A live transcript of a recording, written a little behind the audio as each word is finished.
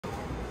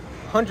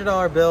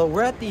$100 bill.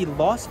 We're at the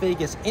Las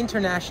Vegas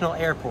International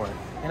Airport,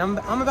 and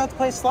I'm about to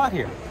play a slot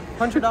here.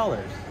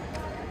 $100.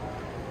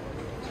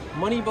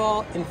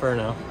 Moneyball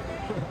Inferno.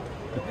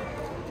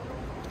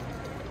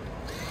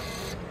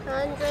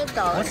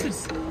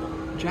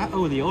 $100.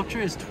 Oh, the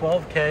Ultra is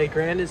 12K.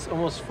 Grand is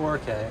almost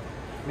 4K.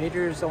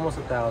 Major is almost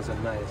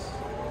 1,000. Nice.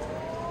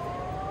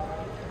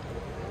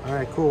 All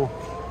right, cool.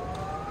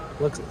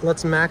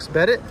 Let's max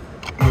bet it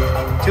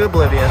to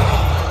oblivion.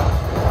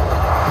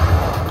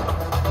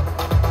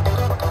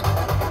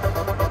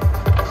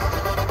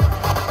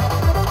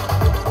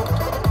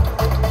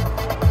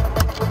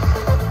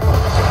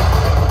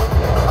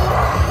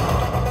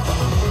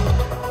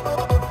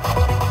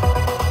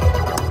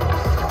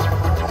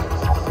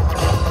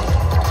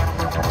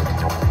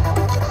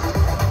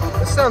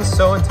 This sounds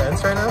so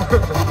intense right now.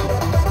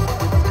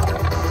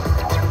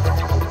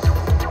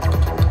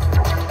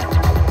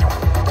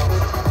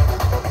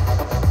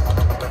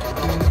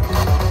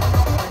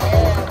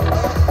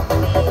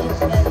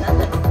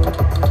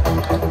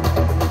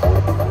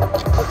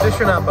 Fish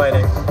are not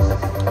biting.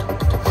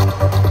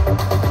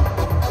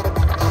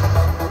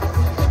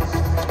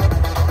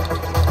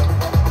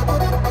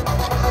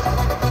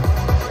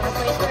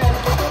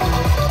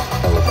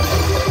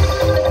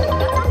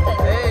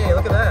 Hey,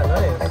 look at that,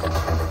 nice.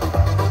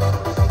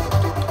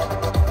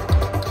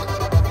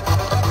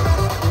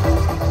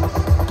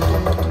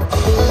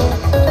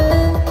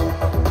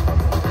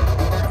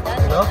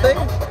 Nothing?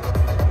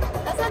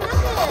 That's not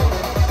nothing.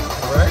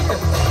 Right?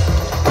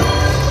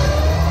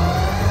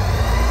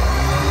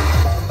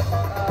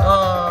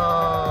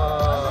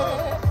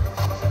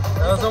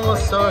 That was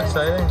almost so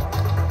exciting.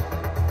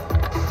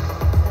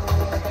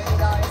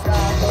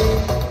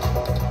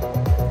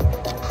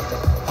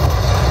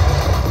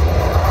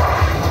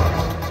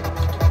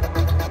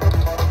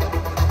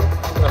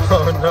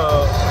 Oh no.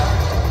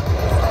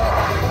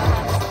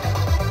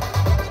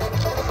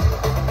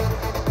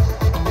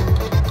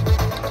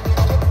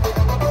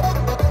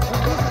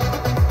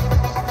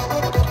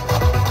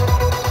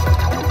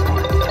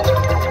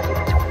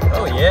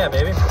 Oh yeah,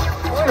 baby.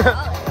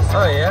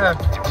 Oh yeah.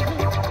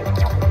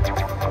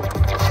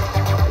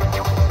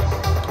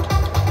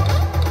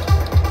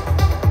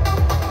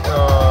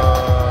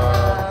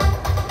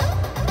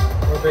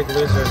 Big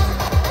losers.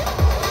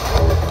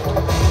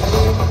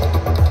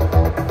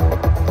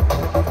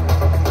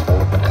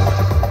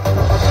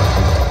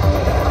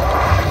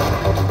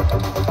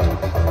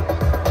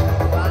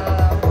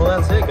 Well,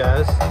 that's it,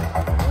 guys.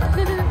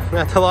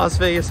 At the Las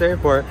Vegas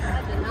airport.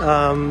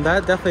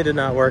 That definitely did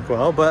not work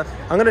well, but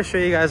I'm gonna show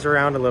you guys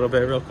around a little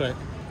bit real quick.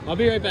 I'll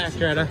be right back,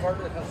 Greta.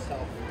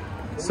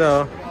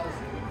 So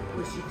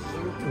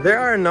there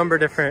are a number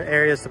of different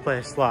areas to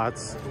play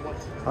slots.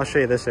 I'll show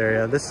you this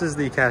area. This is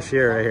the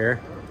cashier right here.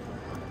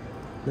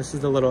 This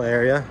is the little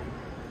area.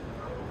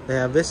 They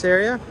have this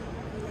area.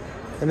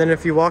 And then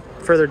if you walk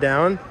further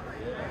down,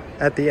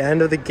 at the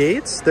end of the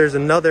gates, there's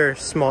another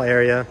small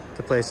area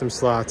to play some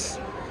slots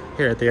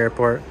here at the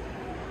airport.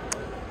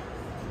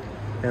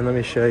 And let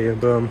me show you,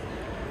 boom.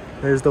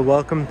 There's the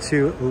welcome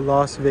to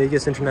Las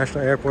Vegas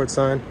International Airport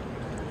sign.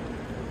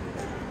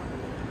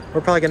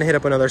 We're probably gonna hit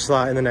up another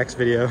slot in the next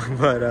video,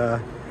 but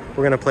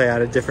we're gonna play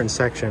at a different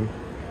section.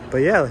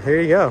 But yeah,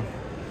 here you go.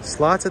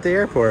 Slots at the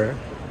airport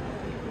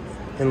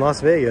in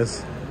Las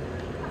Vegas.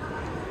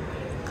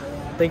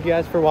 Thank you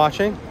guys for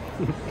watching.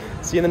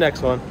 See you in the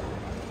next one.